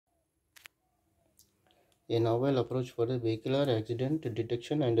a novel approach for the vehicular accident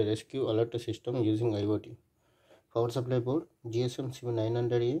detection and rescue alert system using IoT. Power supply board, GSM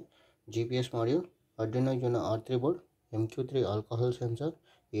SIM900A, GPS module, Arduino Uno R3 board, MQ3 alcohol sensor,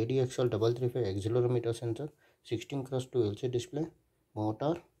 ADXL335 accelerometer sensor, 16x2 LCD display,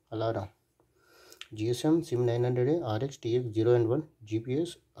 motor, alarm. GSM SIM900A, RX TX0 and 1,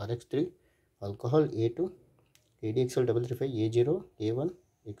 GPS RX3, alcohol A2, ADXL335 A0, A1,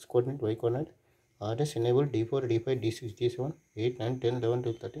 X coordinate, Y coordinate, RS enabled D4, D5, D6, D7, 8, 9, 10, 11,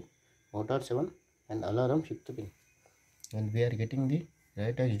 12, 13, motor 7, and alarm 5th pin. And we are getting the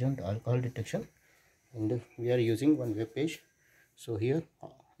right accident alcohol detection, and we are using one web page. So here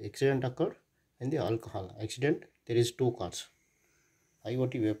accident occurred and the alcohol accident, there is 2 cars,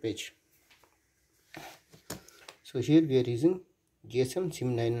 IoT web page. So here we are using GSM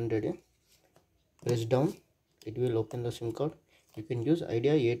SIM900A. Press down, it will open the SIM card. You can use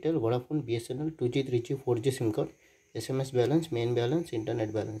Idea, Airtel, Vodafone, BSNL, 2G, 3G, 4G SIM card, SMS balance, main balance,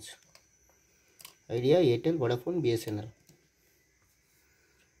 internet balance. Idea, Airtel, Vodafone, BSNL.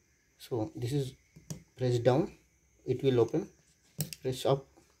 So this is, press down, it will open. Press up,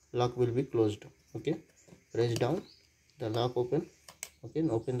 lock will be closed. Okay, press down, the lock open. Okay,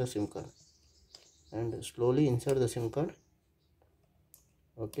 open the SIM card and slowly insert the SIM card.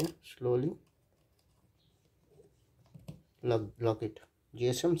 Okay, slowly lock it.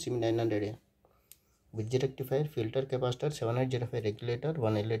 GSM SIM900A, bridge rectifier, filter capacitor, 7805 regulator,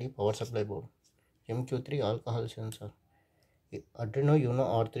 1 LED, power supply board, MQ3 alcohol sensor, Arduino Uno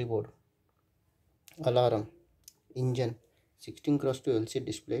R3 board, alarm, engine, 16x2 LCD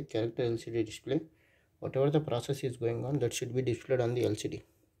display, character LCD display. Whatever the process is going on, that should be displayed on the LCD.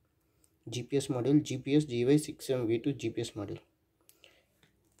 GPS module, GPS GY6MV2 GPS module,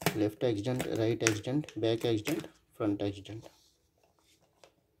 left accident, right accident, back accident, front accident.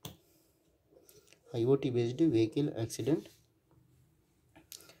 IoT based vehicle accident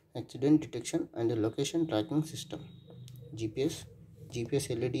detection and location tracking system. GPS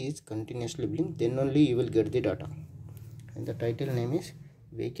LED is continuously blink, then only you will get the data. And the title name is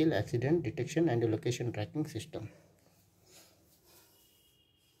Vehicle Accident Detection and Location Tracking System.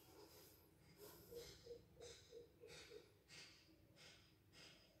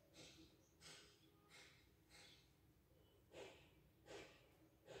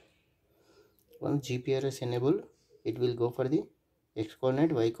 Once GPRS enabled, it will go for the X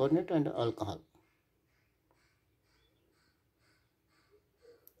coordinate, Y coordinate and alcohol.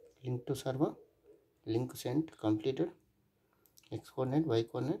 Link to server, link sent, completed. X coordinate, Y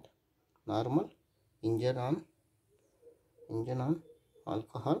coordinate, normal, engine on,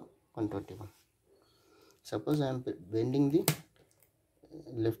 alcohol 121. Suppose I am bending the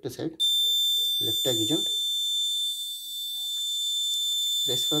left side, left accident.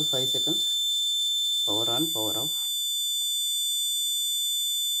 Press for 5 seconds, power on, power off.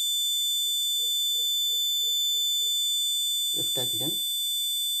 Left accident,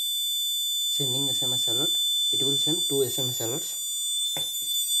 sending SMS alert. It will send 2 SMS alerts.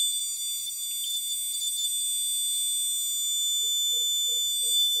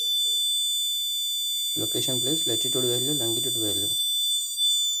 Location place, latitude value, longitude value.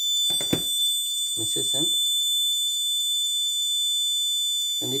 Message sent,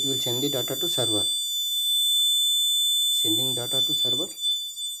 and it will send the data to server. Sending data to server.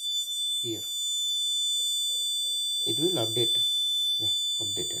 Here it will update. Yeah,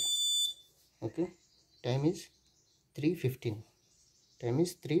 updated. Okay, time is 3:15. Time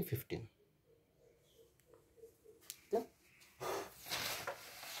is 3:15. Okay.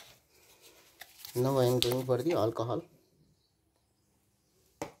 Now I am going for the alcohol.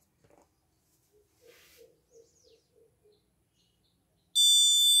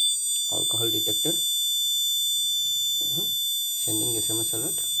 Alcohol detected. Sending SMS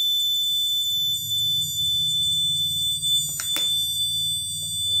alert.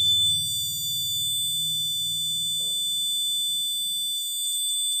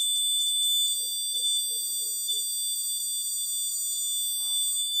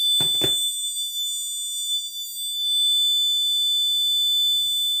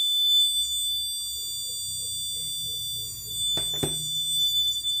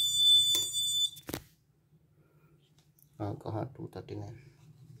 Alcohol 239.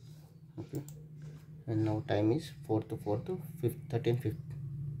 Okay, and now time is 4 to 4 to 13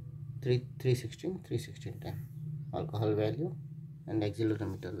 316 time. Alcohol value and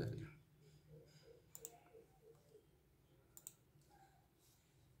accelerometer value.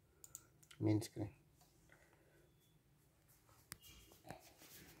 Main screen.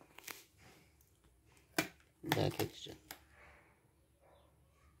 Back accident.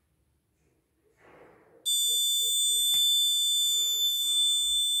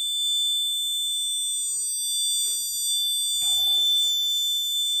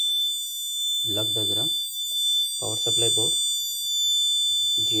 diagram, power supply board,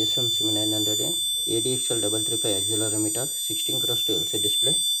 GSM CM900A, ADXL335 accelerometer, 16x2 LCD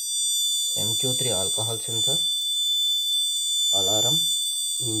display, MQ3 alcohol sensor, alarm,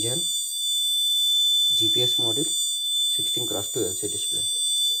 engine, GPS module, 16x2 LCD display.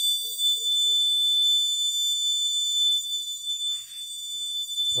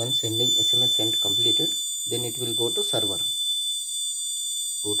 Once sending SMS sent completed, then it will go to server.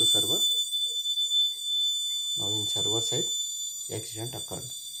 Go to server. Now in server side, accident occurred.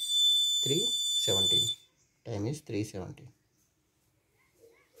 3:17. Time is 3:17.